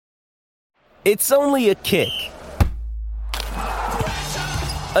It's only a kick,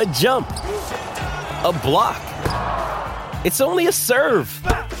 a jump, a block. It's only a serve.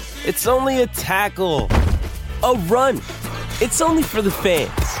 It's only a tackle, a run. It's only for the fans.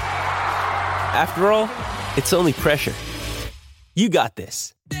 After all, it's only pressure. You got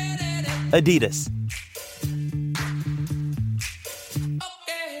this. Adidas.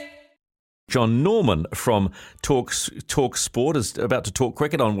 Jon Norman from talkSPORT is about to talk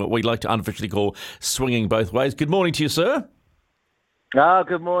cricket on what we like to unofficially call swinging both ways. Good morning to you, sir. Oh,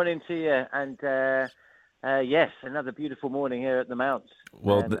 good morning to you. And yes, another beautiful morning here at the Mounts.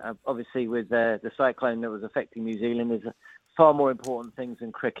 Well, obviously, with the cyclone that was affecting New Zealand, there's far more important things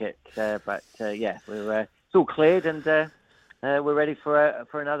than cricket. But it's all cleared, and we're ready for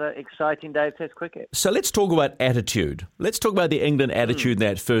another exciting day of Test cricket. So let's talk about attitude. Let's talk about the England attitude in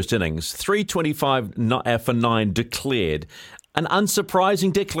that first innings. 325 for 9 declared. An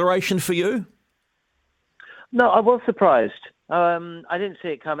unsurprising declaration for you? No, I was surprised. I didn't see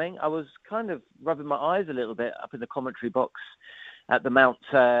it coming. I was kind of rubbing my eyes a little bit up in the commentary box at the Mount,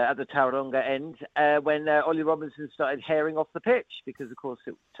 at the Tauranga end, when Ollie Robinson started herring off the pitch, because, of course,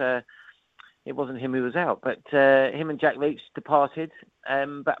 it wasn't him who was out, but him and Jack Leach departed.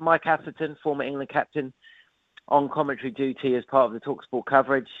 But Mike Atherton, former England captain, on commentary duty as part of the talkSPORT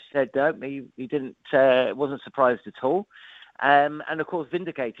coverage, said no, he didn't, wasn't surprised at all. And, of course,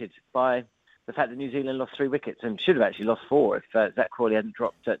 vindicated by the fact that New Zealand lost 3 wickets and should have actually lost 4 if Zach Crawley hadn't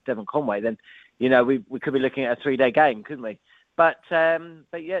dropped at Devon Conway. Then, we could be looking at a 3-day game, couldn't we? But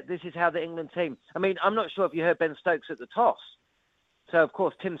yeah, this is how the England team... I mean, I'm not sure if you heard Ben Stokes at the toss. So, of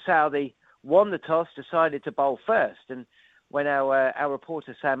course, Tim Southey won the toss, decided to bowl first. And when our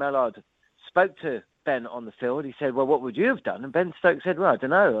reporter, Sam Ellard, spoke to Ben on the field, he said, well, what would you have done? And Ben Stokes said, well, I don't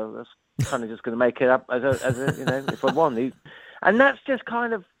know. I was kind of just going to make it up as a if I won. And that's just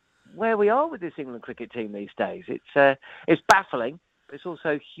kind of where we are with this England cricket team these days. It's baffling, but it's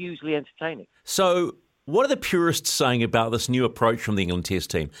also hugely entertaining. So what are the purists saying about this new approach from the England Test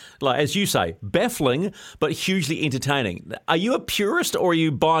team? Like, as you say, baffling, but hugely entertaining. Are you a purist, or are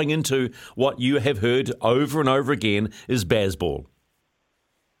you buying into what you have heard over and over again is Bazball?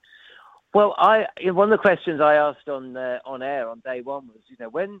 Well, one of the questions I asked on air on day one was,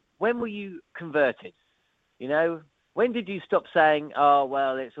 when were you converted? When did you stop saying, oh,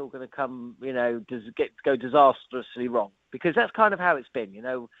 well, it's all going to come, go disastrously wrong? Because that's kind of how it's been,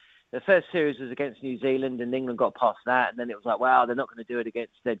 The first series was against New Zealand, and England got past that. And then it was like, wow, they're not going to do it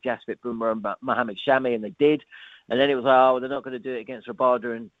against Jasprit Bumrah and Mohammad Shami, and they did. And then it was like, oh, they're not going to do it against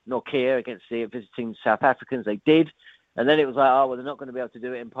Rabada and Nortje against the visiting South Africans. They did. And then it was like, oh, well, they're not going to be able to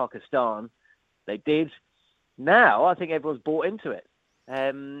do it in Pakistan. They did. Now, I think everyone's bought into it.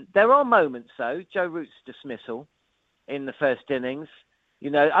 There are moments, though. Joe Root's dismissal in the first innings,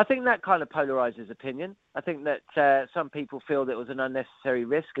 I think that kind of polarizes opinion. I think that some people feel that it was an unnecessary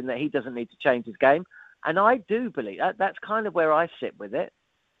risk and that he doesn't need to change his game. And I do believe that's kind of where I sit with it.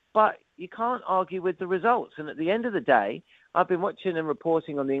 But you can't argue with the results. And at the end of the day, I've been watching and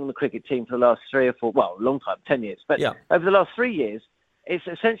reporting on the England cricket team for the last 3 or 4, well, a long time, 10 years. But over the last 3 years, it's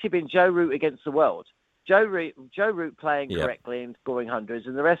essentially been Joe Root against the world. Joe Root playing correctly and scoring hundreds,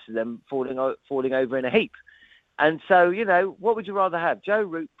 and the rest of them falling over in a heap. And so, what would you rather have? Joe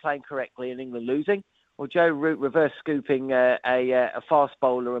Root playing correctly and England losing, or Joe Root reverse scooping a fast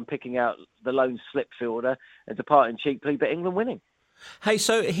bowler and picking out the lone slip fielder and departing cheaply, but England winning? Hey,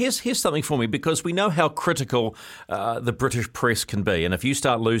 so here's something for me, because we know how critical the British press can be. And if you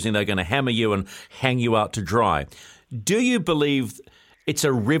start losing, they're going to hammer you and hang you out to dry. Do you believe it's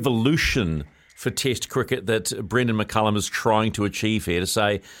a revolution for Test cricket that Brendan McCullum is trying to achieve here, to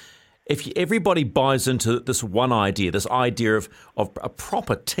say, if everybody buys into this one idea, this idea of a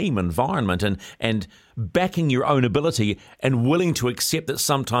proper team environment and backing your own ability and willing to accept that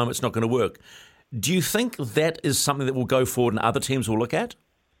sometime it's not going to work, do you think that is something that will go forward and other teams will look at?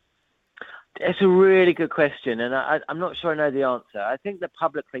 It's a really good question, and I'm not sure I know the answer. I think that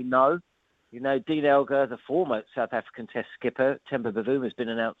publicly, no. Dean Elgar, the former South African Test skipper, Temba Bavuma, has been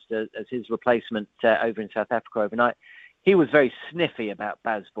announced as his replacement over in South Africa overnight. He was very sniffy about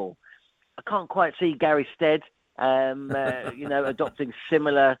Bazball. I can't quite see Gary Stead, adopting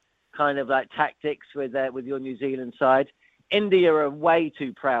similar kind of like tactics with your New Zealand side. India are way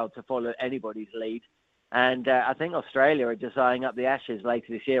too proud to follow anybody's lead. And I think Australia are just eyeing up the Ashes later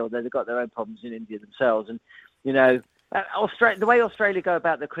this year, although they've got their own problems in India themselves. And, the way Australia go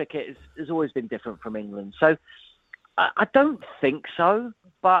about the cricket has always been different from England. So I don't think so,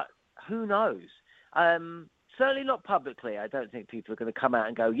 but who knows? Certainly not publicly. I don't think people are going to come out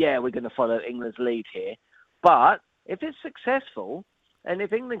and go, yeah, we're going to follow England's lead here. But if it's successful, And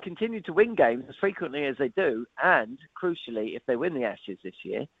if England continue to win games as frequently as they do, and crucially, if they win the Ashes this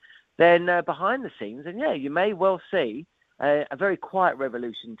year, then behind the scenes, and you may well see a very quiet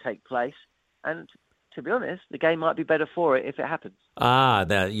revolution take place. And to be honest, the game might be better for it if it happens.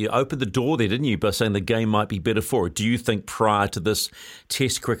 Now you opened the door there, didn't you, by saying the game might be better for it. Do you think prior to this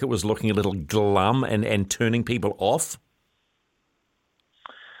Test cricket was looking a little glum and turning people off?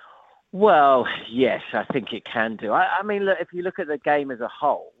 Well, yes, I think it can do. I mean, look, if you look at the game as a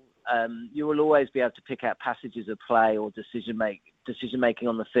whole, you will always be able to pick out passages of play or decision making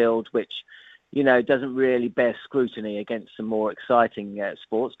on the field, which, doesn't really bear scrutiny against some more exciting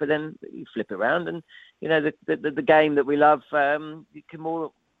sports. But then you flip it around, and the game that we love, you can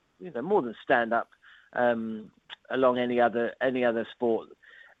more than stand up along any other sport.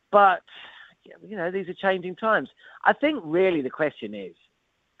 But these are changing times. I think really the question is,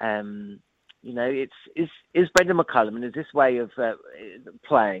 is Brendan McCullum, and is this way of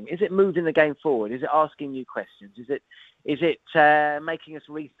playing, is it moving the game forward? Is it asking new questions? Is it making us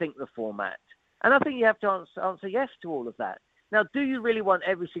rethink the format? And I think you have to answer yes to all of that. Now, do you really want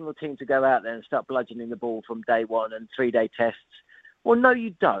every single team to go out there and start bludgeoning the ball from day one and 3-day tests? Well, no,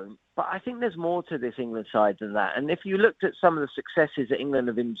 you don't. But I think there's more to this England side than that. And if you looked at some of the successes that England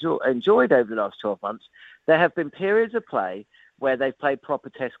have enjoyed over the last 12 months, there have been periods of play where they've played proper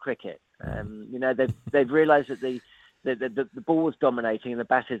Test cricket. They've realised that the ball was dominating and the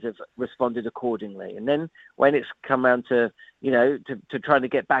batters have responded accordingly. And then when it's come around to trying to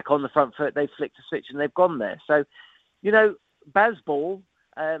get back on the front foot, they've flicked a switch and they've gone there. So, Baz ball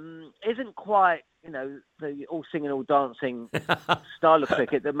isn't quite, the all singing, all dancing style of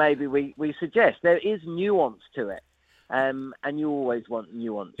cricket that maybe we suggest. There is nuance to it. And you always want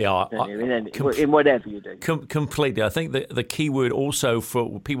nuance in whatever you do. Completely. I think the key word also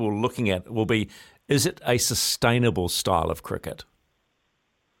for people looking at will be, is it a sustainable style of cricket?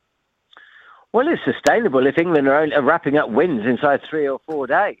 Well, it's sustainable if England are wrapping up wins inside 3 or 4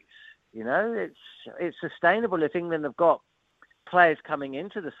 days. It's sustainable if England have got players coming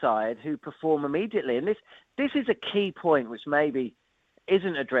into the side who perform immediately. And this is a key point which maybe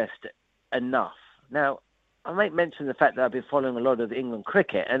isn't addressed enough. Now, I might mention the fact that I've been following a lot of England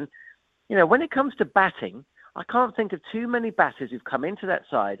cricket. And, when it comes to batting, I can't think of too many batters who've come into that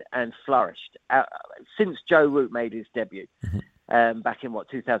side and flourished since Joe Root made his debut back in,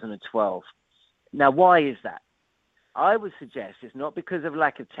 2012. Now, why is that? I would suggest it's not because of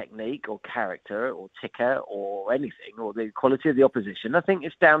lack of technique or character or ticker or anything or the quality of the opposition. I think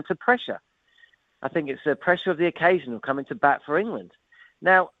it's down to pressure. I think it's the pressure of the occasion of coming to bat for England.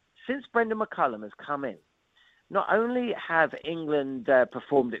 Now, since Brendan McCullum has come in, not only have England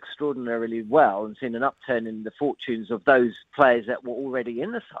performed extraordinarily well and seen an upturn in the fortunes of those players that were already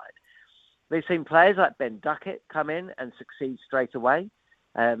in the side, they've seen players like Ben Duckett come in and succeed straight away.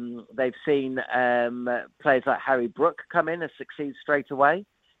 They've seen players like Harry Brook come in and succeed straight away.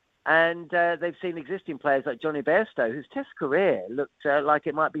 And they've seen existing players like Johnny Bairstow, whose Test career looked like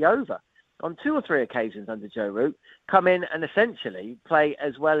it might be over, on 2 or 3 occasions under Joe Root, come in and essentially play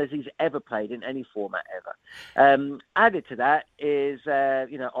as well as he's ever played in any format ever. Added to that is,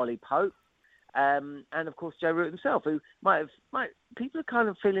 Ollie Pope, and of course Joe Root himself, who people are kind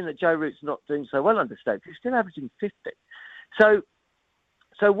of feeling that Joe Root's not doing so well under Stokes. He's still averaging 50.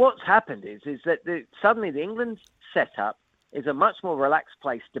 So what's happened is that suddenly the England setup is a much more relaxed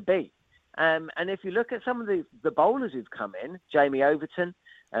place to be. And if you look at some of the bowlers who've come in, Jamie Overton,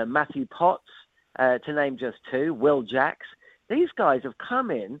 Matthew Potts, to name just 2, Will Jacks, these guys have come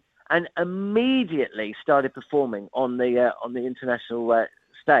in and immediately started performing on the international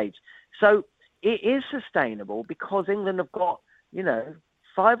stage. So it is sustainable because England have got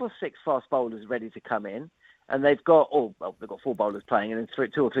 5 or 6 fast bowlers ready to come in, and they've got 4 bowlers playing, and then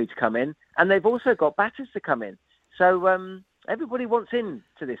 2 or 3 to come in, and they've also got batters to come in. So everybody wants in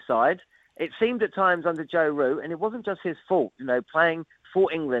to this side. It seemed at times under Joe Root, and it wasn't just his fault, playing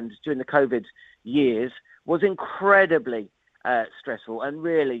for England during the COVID years was incredibly stressful and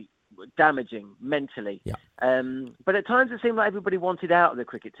really damaging mentally. Yeah. But at times it seemed like everybody wanted out of the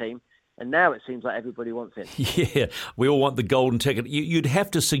cricket team, and now it seems like everybody wants in. Yeah, we all want the golden ticket. You'd have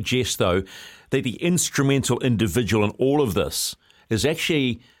to suggest, though, that the instrumental individual in all of this is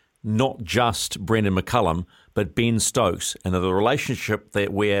actually not just Brendan McCullum, but Ben Stokes, and the relationship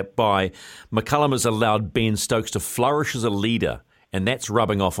that whereby McCullum has allowed Ben Stokes to flourish as a leader, and that's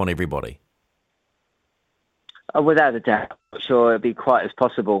rubbing off on everybody. Without a doubt, I'm not sure it'd be quite as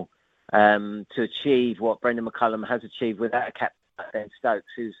possible to achieve what Brendan McCullum has achieved without a captain like Ben Stokes,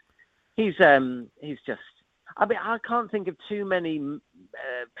 he's just. I mean, I can't think of too many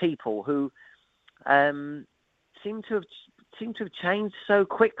people who seem to have seem to have changed so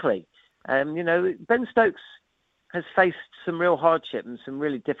quickly. Ben Stokes has faced some real hardship and some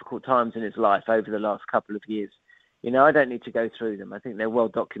really difficult times in his life over the last couple of years. I don't need to go through them. I think they're well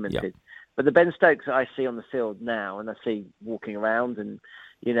documented. Yep. But the Ben Stokes that I see on the field now, and I see walking around, and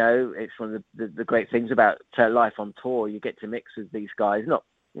it's one of the great things about life on tour. You get to mix with these guys, not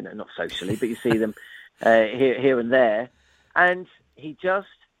socially, but you see them here and there. And he just,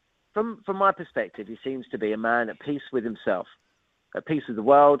 from my perspective, he seems to be a man at peace with himself, at peace with the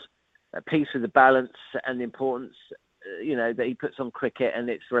world, at peace with the balance and the importance, that he puts on cricket and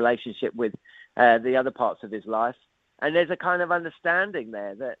its relationship with the other parts of his life. And there's a kind of understanding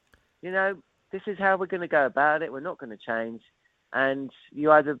there that, this is how we're going to go about it. We're not going to change. And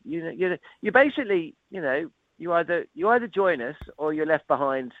you either, you basically, you either join us or you're left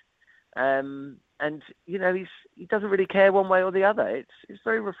behind. And he doesn't really care one way or the other. It's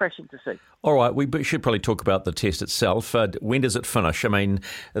very refreshing to see. All right, we should probably talk about the test itself. When does it finish? I mean,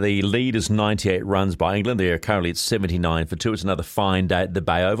 the lead is 98 runs by England. They're currently at 79 for 2. It's another fine day at the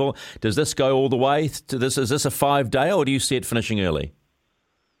Bay Oval. Does this go all the way to this? Is this a 5-day, or do you see it finishing early?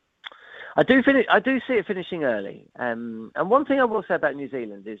 I do see it finishing early. And one thing I will say about New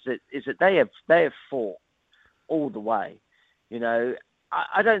Zealand is that they have fought all the way.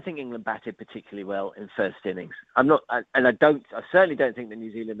 I don't think England batted particularly well in first innings. I certainly don't think that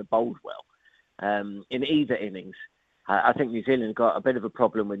New Zealand have bowled well in either innings. I think New Zealand got a bit of a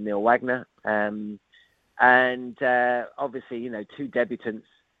problem with Neil Wagner, and obviously, 2 debutants.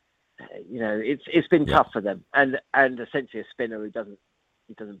 It's been tough for them, and essentially a spinner who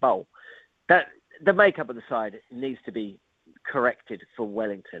doesn't bowl. That the makeup of the side needs to be corrected for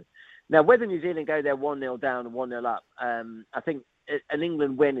Wellington. Now, whether New Zealand go there 1-0 down and 1-0 up, I think an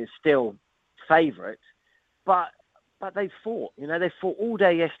England win is still favourite, but they fought. They fought all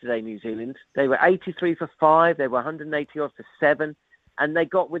day yesterday, New Zealand. They were 83 for 5, they were 180 odd for 7, and they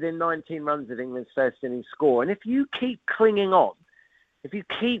got within 19 runs of England's first innings score. And if you keep clinging on, if you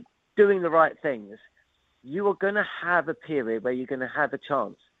keep doing the right things, you are going to have a period where you're going to have a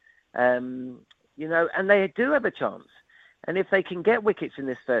chance. And they do have a chance. And if they can get wickets in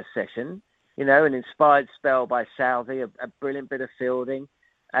this first session, an inspired spell by Southey, a brilliant bit of fielding,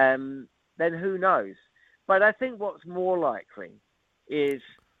 then who knows? But I think what's more likely is,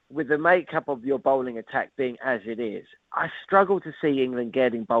 with the makeup of your bowling attack being as it is, I struggle to see England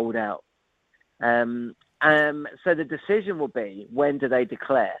getting bowled out. So the decision will be, when do they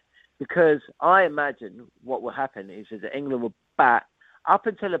declare? Because I imagine what will happen is that England will bat up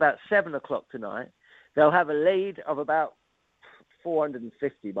until about 7 o'clock tonight. They'll have a lead of about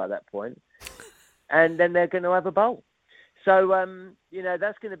 450 by that point, and then they're going to have a bowl. So,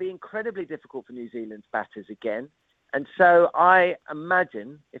 that's going to be incredibly difficult for New Zealand's batters again. And so I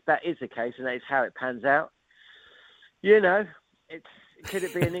imagine, if that is the case, and that is how it pans out, could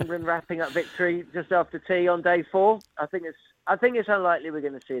it be an England wrapping up victory just after tea on day 4? I think it's unlikely we're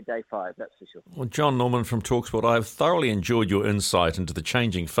going to see a day 5, that's for sure. Well, Jon Norman from talkSPORT, I've thoroughly enjoyed your insight into the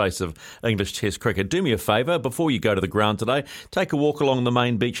changing face of English Test cricket. Do me a favour, before you go to the ground today, take a walk along the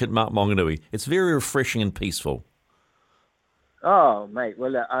main beach at Mount Maunganui. It's very refreshing and peaceful. Oh, mate,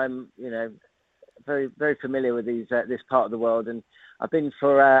 well, I'm, very, very familiar with this part of the world, and I've been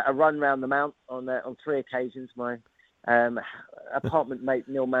for a run round the Mount on 3 occasions. My apartment mate,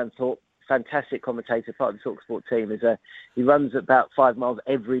 Neil Manthorpe, fantastic commentator, part of the talkSPORT team, he runs about 5 miles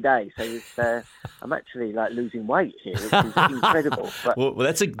every day. So I'm actually losing weight here, which is incredible. But well,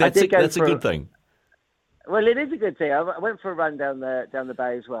 that's a good thing. Well, it is a good thing. I went for a run down the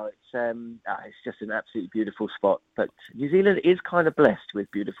bay as well. It's just an absolutely beautiful spot. But New Zealand is kind of blessed with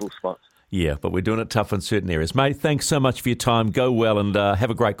beautiful spots. Yeah, but we're doing it tough in certain areas. Mate, thanks so much for your time. Go well, and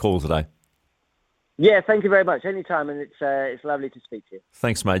have a great call today. Yeah, thank you very much. Anytime, and it's lovely to speak to you.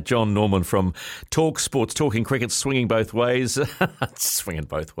 Thanks, mate. Jon Norman from talkSPORT, talking cricket, swinging both ways. Swinging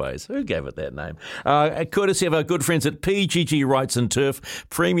both ways. Who gave it that name? Courtesy of our good friends at PGG Wrights and Turf,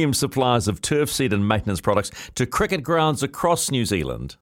 premium suppliers of turf seed and maintenance products to cricket grounds across New Zealand.